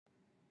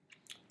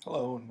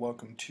Hello and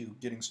welcome to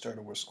Getting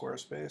Started with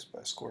Squarespace by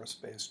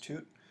Squarespace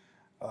Toot.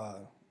 Uh,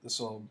 this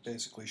will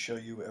basically show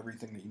you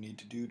everything that you need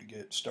to do to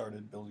get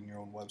started building your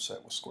own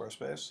website with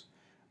Squarespace.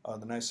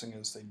 The nice thing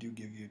is they do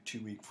give you a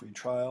 2-week free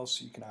trial,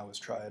 so you can always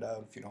try it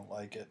out if you don't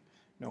like it.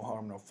 No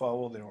harm, no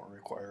foul. They don't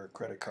require a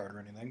credit card or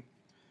anything.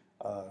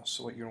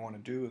 So what you want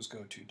to do is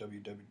go to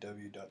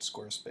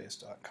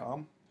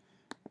www.squarespace.com,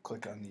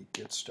 click on the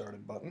Get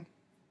Started button,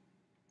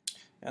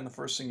 and the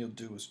first thing you'll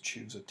do is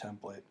choose a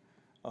template.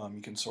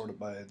 You can sort it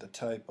by the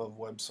type of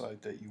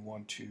website that you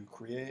want to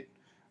create,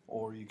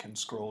 or you can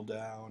scroll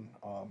down,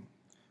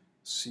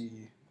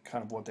 see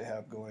kind of what they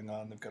have going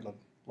on. They've got a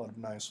lot of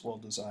nice,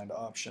 well-designed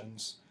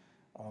options,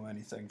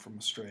 anything from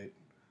a straight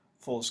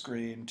full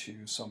screen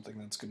to something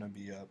that's going to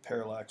be a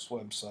parallax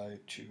website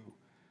to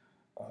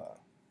uh,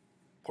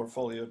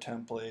 portfolio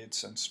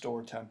templates and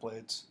store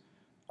templates.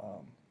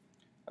 Um,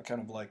 I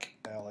kind of like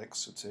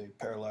Alex. It's a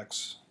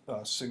parallax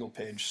single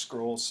page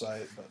scroll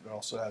site, but it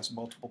also has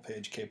multiple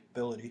page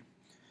capability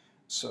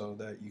so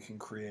that you can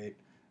create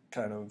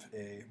kind of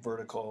a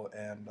vertical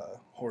and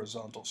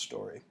horizontal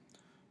story.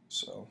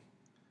 So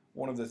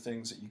one of the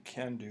things that you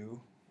can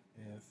do,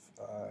 if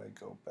I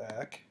go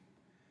back,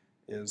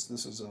 is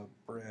this is a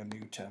brand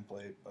new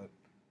template, but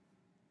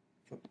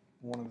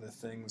one of the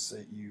things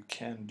that you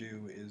can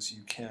do is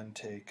you can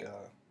take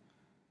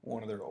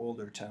one of their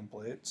older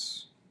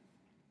templates,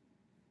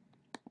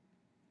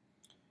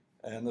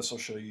 and this will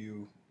show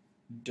you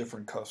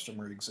different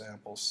customer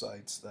example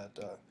sites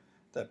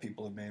that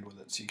people have made with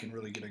it, so you can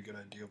really get a good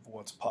idea of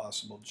what's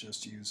possible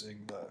just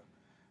using the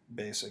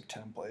basic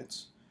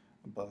templates.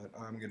 But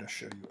I'm going to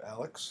show you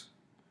Alex,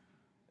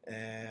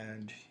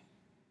 and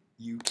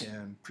you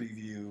can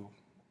preview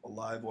a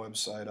live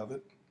website of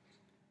it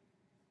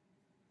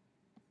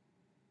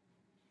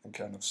and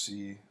kind of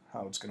see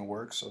how it's going to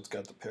work. So it's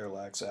got the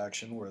parallax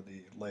action where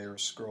the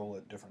layers scroll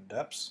at different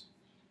depths,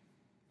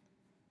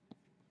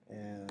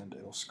 and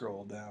it'll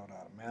scroll down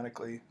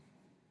automatically.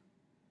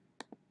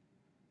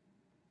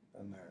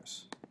 And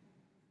there's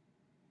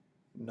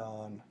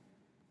non-linked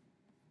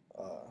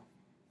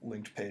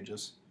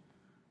pages.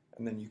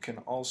 And then you can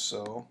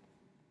also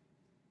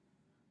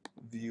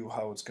view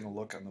how it's going to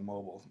look on the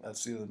mobile.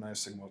 That's the other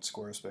nice thing about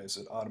Squarespace.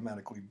 It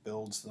automatically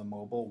builds the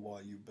mobile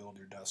while you build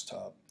your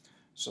desktop.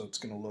 So it's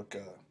going to look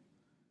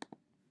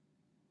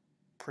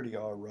pretty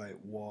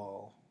alright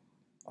while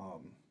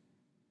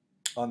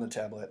on the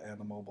tablet and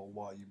the mobile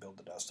while you build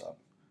the desktop.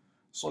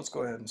 So let's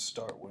go ahead and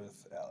start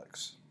with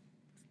Alex.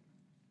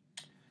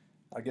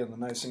 Again, the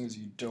nice thing is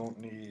you don't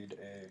need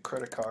a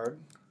credit card.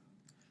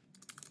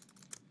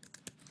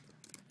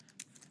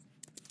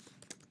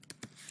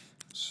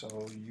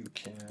 So you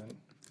can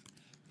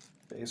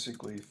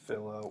basically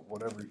fill out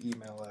whatever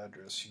email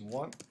address you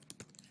want.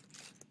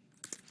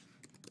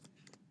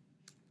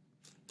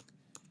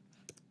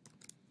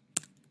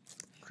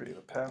 Create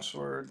a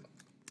password.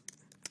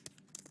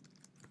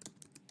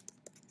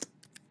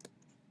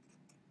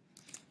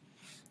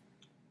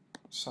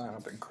 Sign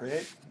up and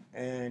create,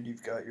 and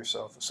you've got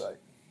yourself a site.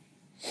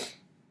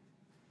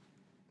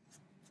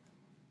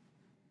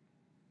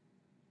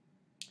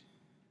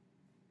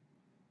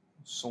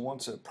 So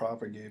once it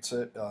propagates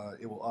it,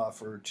 it will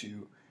offer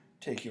to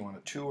take you on a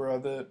tour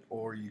of it,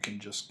 or you can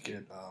just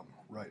get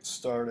right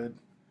started.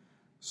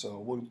 So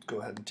we'll go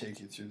ahead and take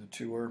you through the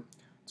tour.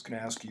 It's going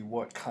to ask you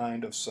what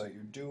kind of site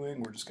you're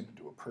doing. We're just going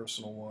to do a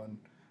personal one.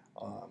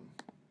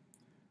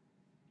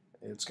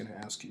 It's going to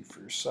ask you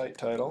for your site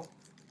title.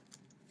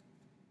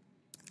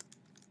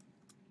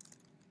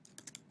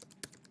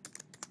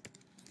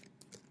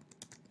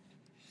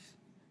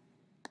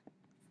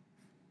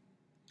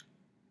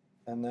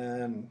 And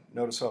then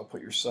notice how I'll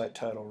put your site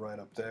title right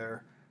up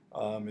there.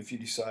 If you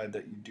decide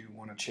that you do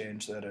want to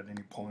change that at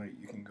any point,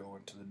 you can go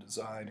into the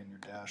design in your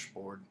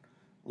dashboard,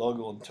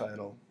 logo and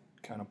title,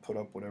 kind of put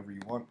up whatever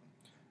you want.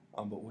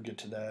 But we'll get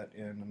to that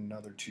in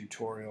another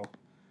tutorial.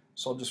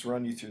 So I'll just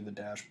run you through the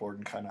dashboard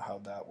and kind of how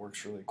that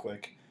works really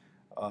quick.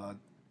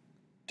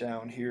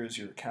 Down here is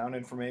your account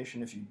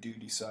information. If you do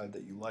decide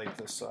that you like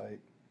the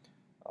site,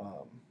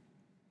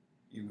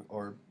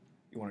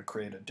 you want to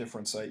create a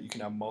different site, you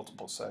can have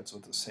multiple sites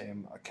with the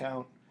same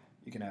account.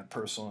 You can add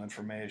personal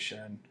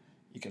information.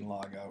 You can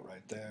log out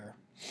right there.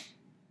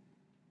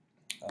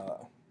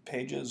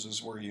 Pages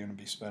is where you're going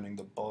to be spending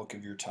the bulk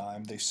of your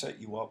time. They set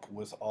you up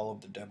with all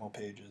of the demo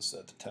pages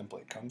that the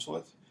template comes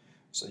with,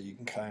 so you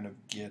can kind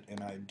of get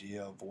an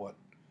idea of what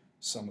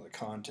some of the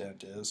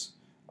content is.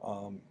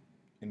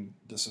 And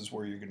this is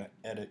where you're going to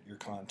edit your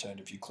content.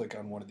 If you click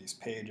on one of these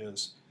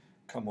pages,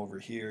 come over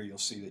here, you'll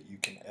see that you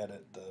can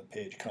edit the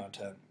page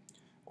content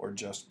or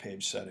adjust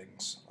page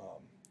settings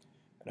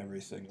and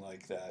everything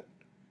like that.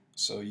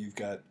 So you've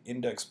got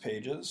index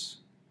pages,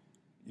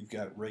 you've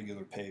got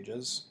regular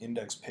pages.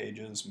 Index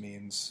pages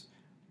means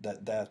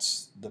that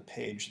that's the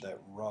page that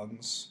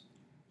runs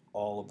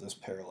all of this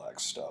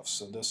parallax stuff.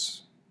 So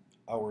this,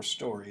 our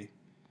story,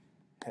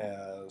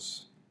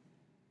 has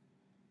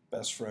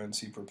best friends,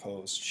 he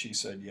proposed, she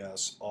said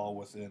yes, all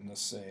within the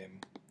same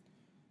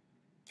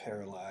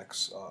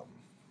parallax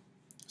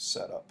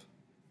setup.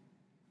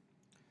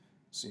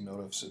 So you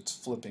notice it's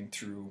flipping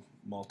through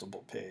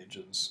multiple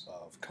pages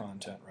of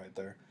content right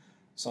there.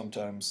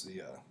 Sometimes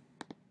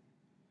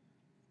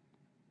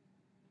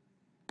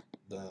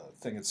the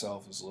thing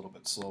itself is a little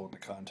bit slow and the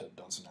content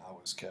doesn't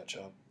always catch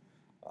up.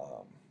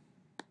 Um,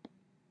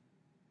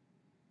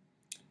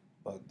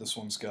 but this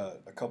one's got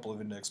a couple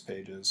of index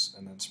pages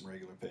and then some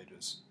regular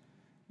pages.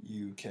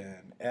 You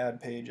can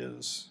add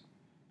pages.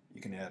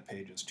 You can add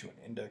pages to an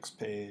index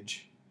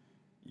page.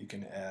 You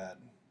can add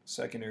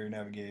secondary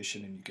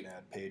navigation, and you can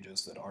add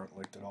pages that aren't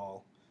linked at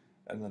all.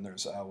 And then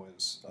there's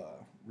always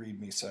a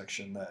README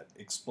section that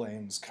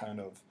explains kind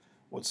of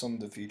what some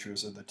of the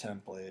features of the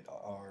template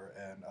are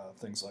and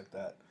things like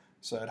that.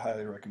 So I'd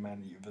highly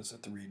recommend that you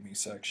visit the README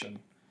section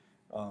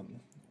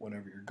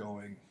whenever you're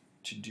going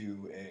to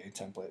do a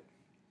template.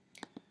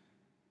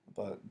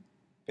 But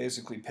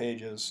basically,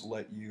 pages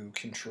let you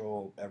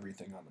control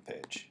everything on the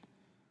page.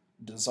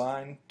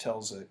 Design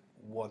tells it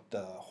what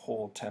the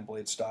whole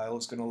template style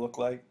is going to look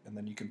like, and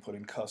then you can put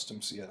in custom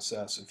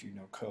CSS if you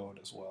know code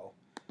as well.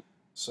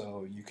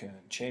 So you can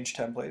change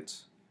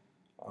templates.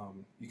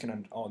 You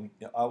can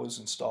always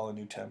install a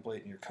new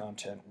template, and your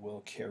content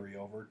will carry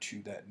over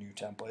to that new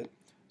template,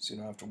 so you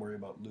don't have to worry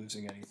about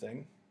losing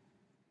anything.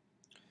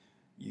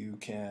 You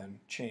can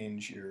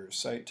change your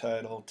site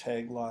title,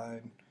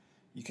 tagline.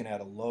 You can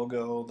add a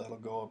logo that'll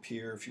go up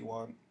here if you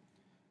want.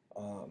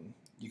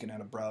 You can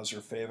add a browser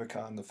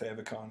favicon. The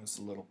favicon is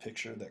the little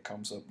picture that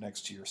comes up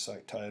next to your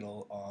site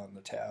title on the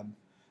tab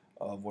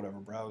of whatever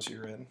browser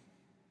you're in.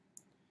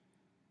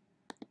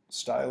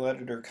 Style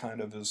editor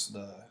kind of is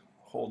the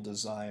whole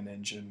design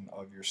engine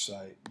of your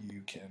site.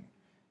 You can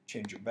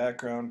change your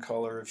background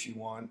color if you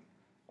want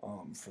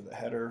for the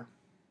header.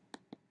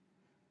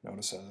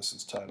 Notice how this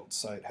is titled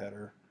site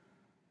header.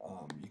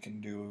 You can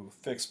do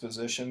fixed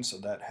position, so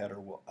that header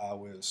will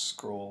always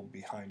scroll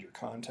behind your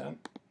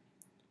content.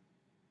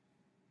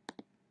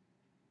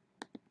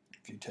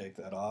 If you take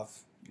that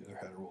off, your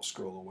header will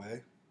scroll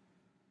away.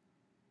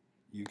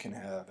 You can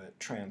have it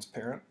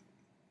transparent,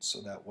 so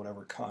that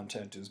whatever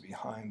content is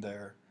behind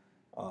there,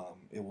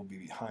 it will be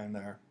behind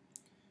there.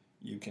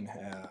 You can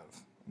have,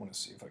 I want to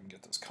see if I can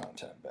get this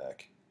content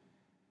back.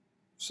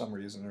 For some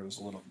reason there was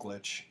a little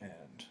glitch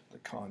and the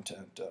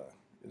content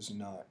is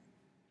not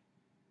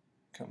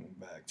coming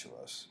back to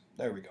us.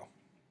 There we go.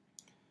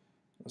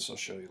 This will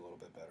show you a little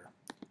bit better.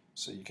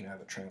 So you can have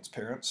it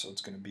transparent, so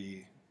it's going to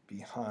be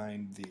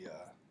behind the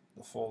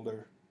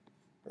folder,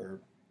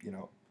 or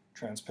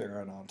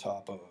transparent on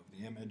top of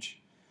the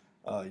image.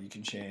 You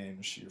can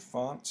change your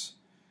fonts.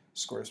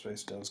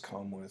 Squarespace does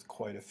come with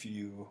quite a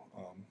few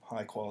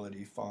high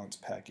quality fonts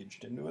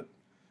packaged into it,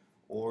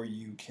 or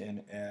you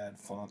can add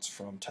fonts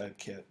from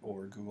Typekit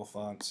or Google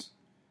Fonts.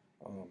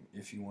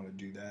 If you want to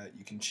do that,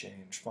 you can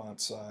change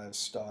font size,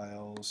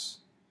 styles,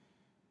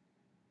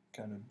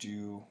 kind of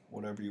do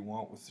whatever you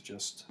want with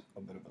just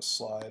a bit of a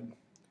slide,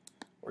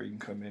 or you can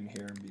come in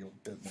here and be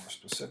a bit more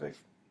specific.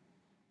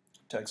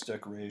 Text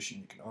decoration,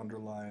 you can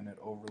underline it,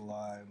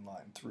 overline,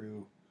 line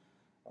through,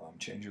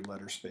 change your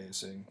letter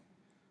spacing,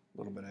 a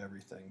little bit of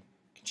everything.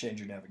 You can change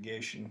your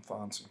navigation,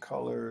 fonts and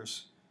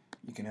colors.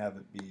 You can have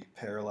it be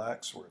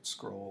parallax, where it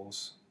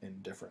scrolls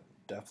in different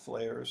depth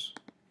layers,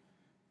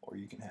 or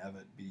you can have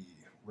it be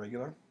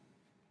regular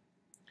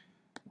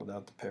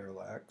without the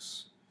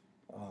parallax.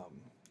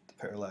 The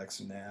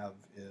parallax nav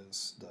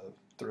is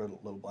the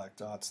little black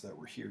dots that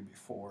were here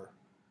before.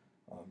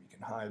 You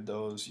can hide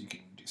those. You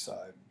can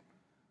decide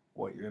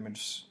what your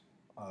image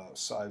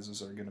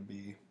sizes are going to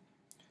be,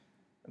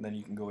 and then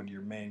you can go into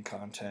your main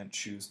content,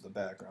 choose the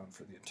background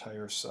for the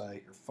entire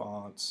site, your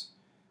fonts,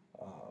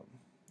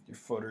 your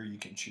footer. You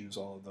can choose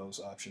all of those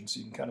options. So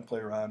you can kind of play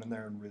around in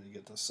there and really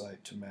get the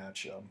site to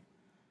match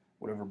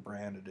whatever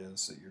brand it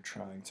is that you're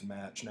trying to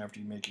match. And after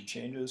you make your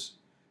changes,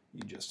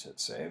 you just hit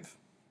save.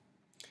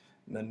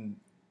 And then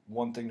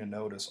one thing to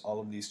notice,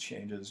 all of these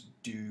changes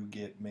do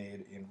get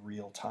made in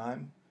real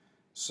time.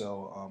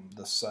 So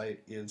the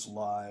site is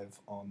live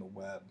on the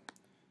web.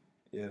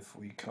 If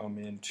we come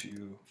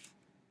into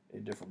a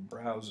different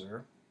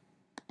browser,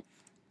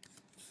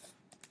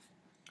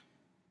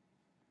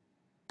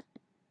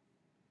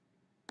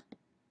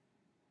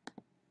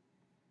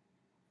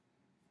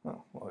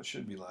 oh, well, it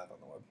should be live on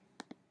the web.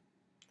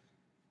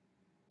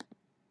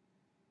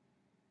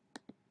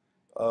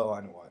 Oh,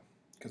 I know why.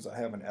 Because I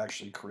haven't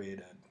actually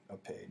created a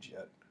page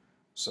yet.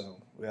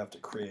 So we have to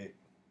create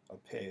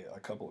a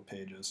couple of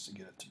pages to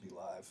get it to be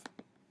live.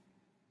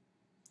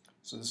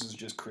 So this is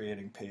just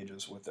creating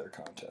pages with their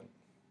content.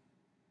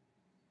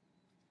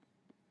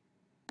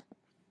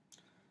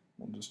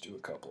 We'll just do a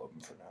couple of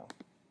them for now.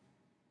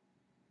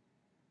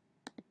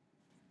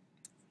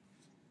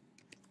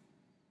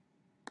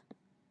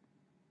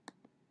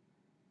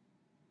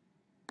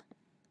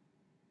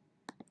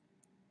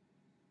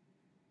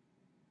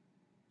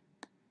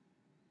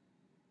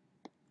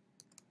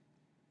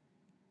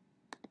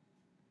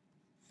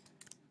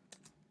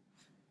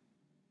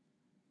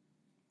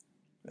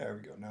 There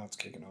we go, now it's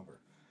kicking over.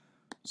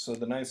 So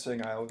the nice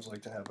thing, I always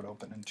like to have it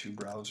open in two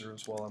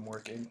browsers while I'm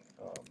working.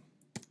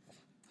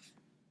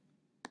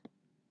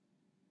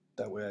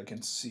 That way I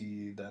can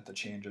see that the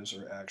changes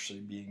are actually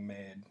being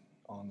made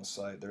on the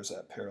site. There's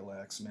that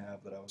parallax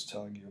nav that I was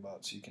telling you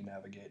about, so you can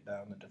navigate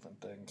down the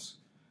different things.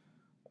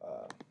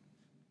 Uh,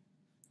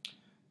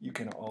 you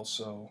can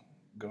also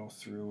go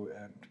through,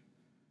 and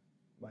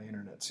my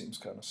internet seems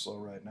kind of slow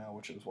right now,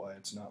 which is why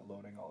it's not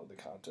loading all of the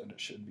content it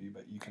should be,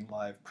 but you can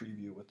live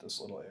preview with this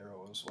little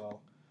arrow as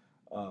well.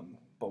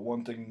 But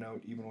one thing to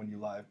note, even when you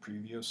live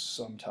preview,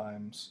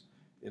 sometimes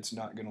it's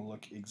not going to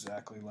look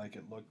exactly like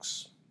it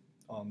looks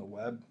on the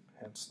web,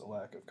 hence the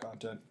lack of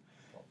content.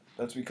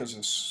 That's because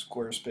of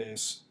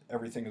Squarespace,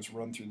 everything is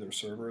run through their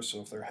server,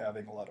 so if they're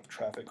having a lot of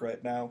traffic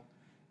right now,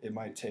 it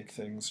might take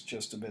things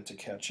just a bit to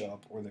catch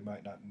up, or they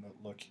might not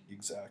look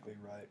exactly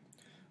right.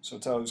 So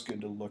it's always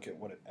good to look at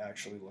what it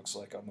actually looks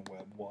like on the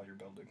web while you're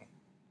building.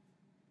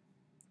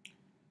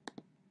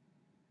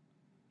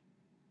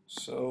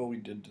 So we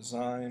did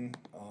design.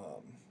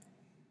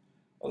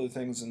 Other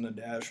things in the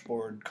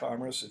dashboard,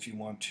 commerce, if you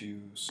want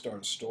to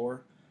start a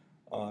store,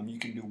 you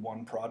can do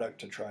one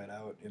product to try it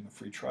out in the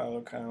free trial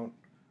account,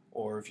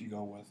 or if you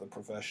go with a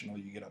professional,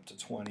 you get up to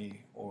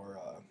 20, or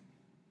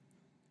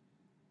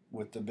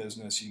with the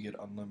business, you get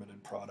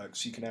unlimited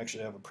products. You can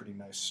actually have a pretty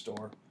nice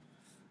store.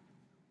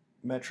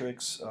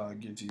 Metrics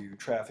gives you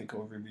traffic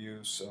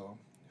overview, so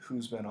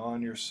who's been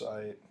on your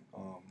site,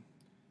 how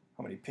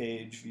many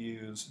page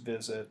views,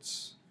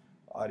 visits,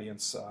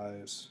 audience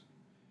size,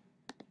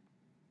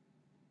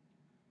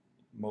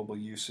 mobile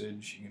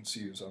usage. You can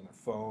see who's on their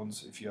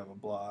phones. If you have a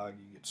blog,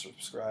 you get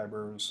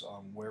subscribers,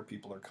 where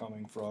people are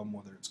coming from,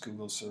 whether it's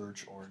Google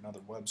search or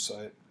another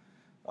website.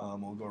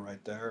 We'll go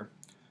right there.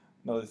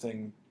 Another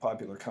thing,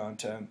 popular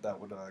content, that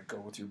would go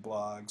with your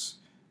blogs,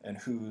 and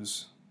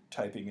who's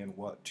typing in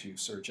what to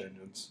search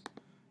engines.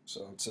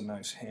 So it's a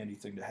nice handy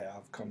thing to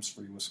have. Comes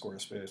free with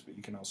Squarespace, but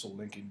you can also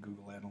link in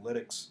Google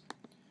Analytics.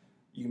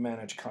 You can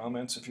manage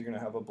comments if you're going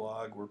to have a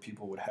blog where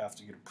people would have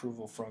to get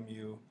approval from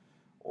you,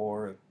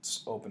 or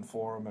it's open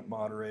forum and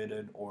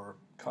moderated, or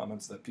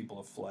comments that people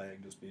have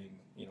flagged as being,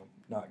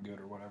 not good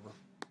or whatever.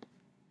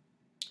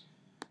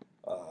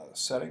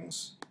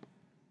 Settings.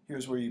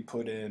 Here's where you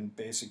put in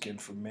basic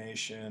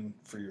information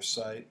for your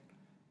site.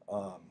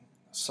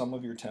 Some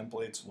of your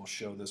templates will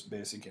show this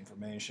basic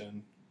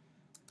information.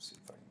 Let's see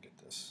if I can get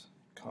this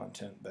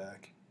content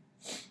back.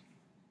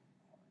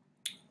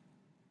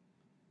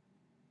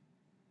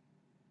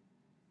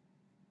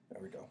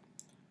 There we go.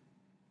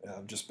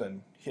 I've just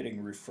been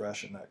hitting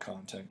refresh and that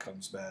content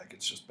comes back.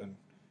 It's just been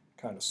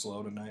kind of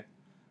slow tonight.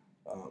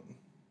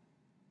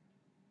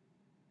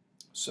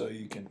 So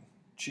you can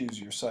choose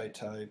your site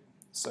type,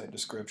 site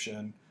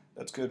description.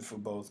 That's good for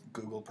both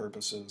Google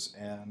purposes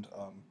and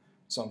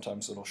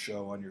sometimes it'll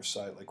show on your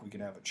site, like we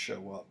can have it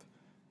show up,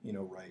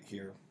 right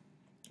here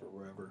or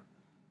wherever.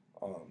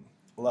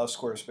 Allow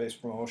Squarespace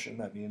promotion.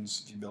 That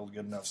means if you build a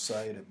good enough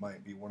site, it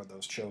might be one of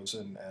those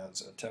chosen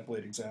as a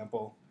template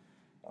example.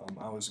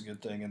 Always a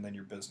good thing. And then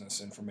your business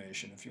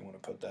information, if you want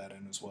to put that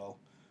in as well,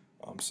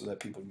 so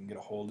that people can get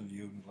a hold of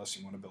you unless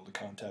you want to build a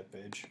contact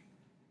page.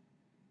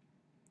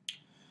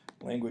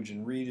 Language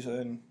and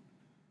region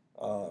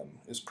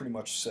is pretty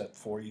much set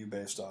for you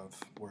based off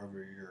wherever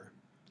your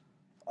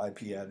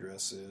IP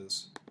address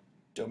is.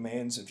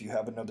 Domains, if you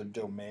have another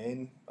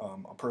domain,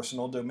 a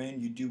personal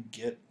domain, you do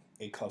get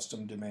a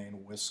custom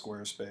domain with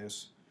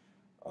Squarespace.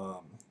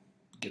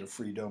 Get a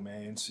free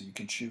domain, so you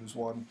can choose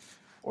one.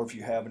 Or if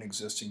you have an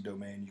existing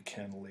domain, you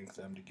can link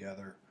them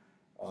together,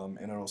 and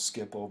it'll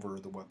skip over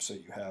the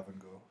website you have and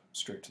go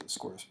straight to the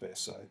Squarespace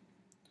site.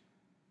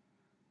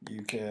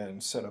 You can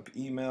set up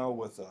email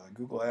with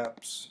Google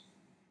Apps.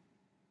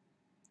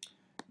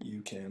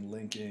 You can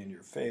link in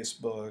your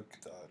Facebook,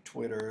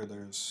 Twitter.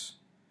 There's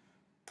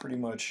pretty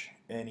much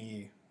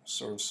any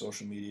sort of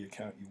social media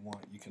account you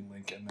want, you can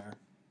link in there.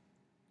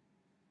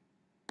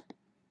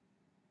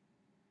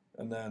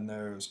 And then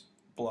there's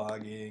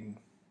blogging.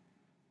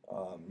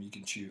 You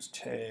can choose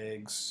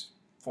tags,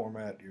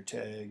 format your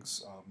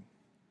tags,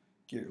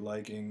 get your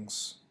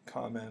likings,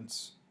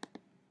 comments.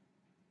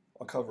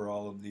 I'll cover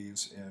all of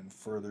these in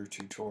further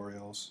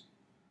tutorials.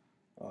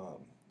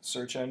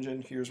 Search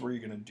engine, here's where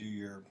you're going to do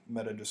your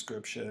meta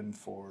description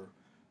for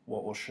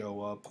what will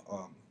show up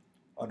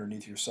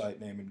underneath your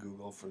site name in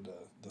Google for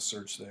the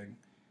search thing.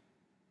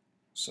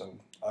 So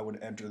I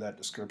would enter that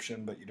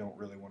description, but you don't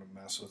really want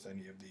to mess with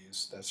any of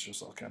these. That's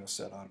just all kind of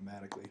set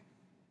automatically.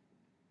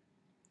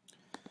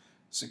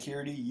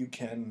 Security, you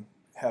can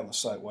have a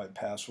site-wide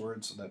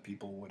password so that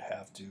people would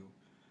have to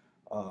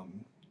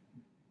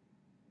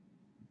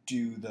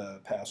do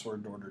the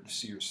password in order to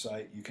see your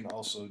site. You can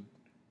also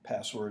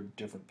password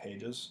different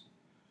pages.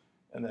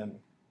 And then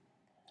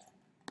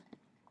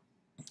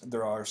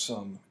there are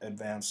some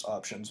advanced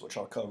options which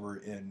I'll cover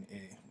in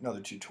another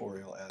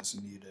tutorial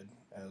as needed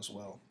as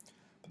well.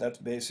 But that's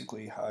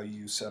basically how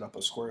you set up a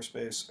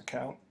Squarespace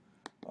account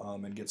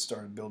and get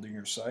started building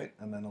your site,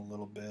 and then a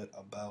little bit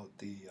about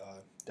the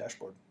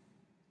dashboard.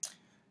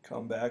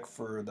 Come back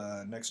for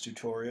the next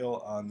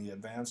tutorial on the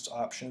advanced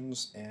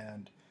options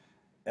and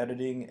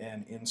editing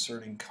and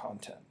inserting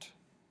content.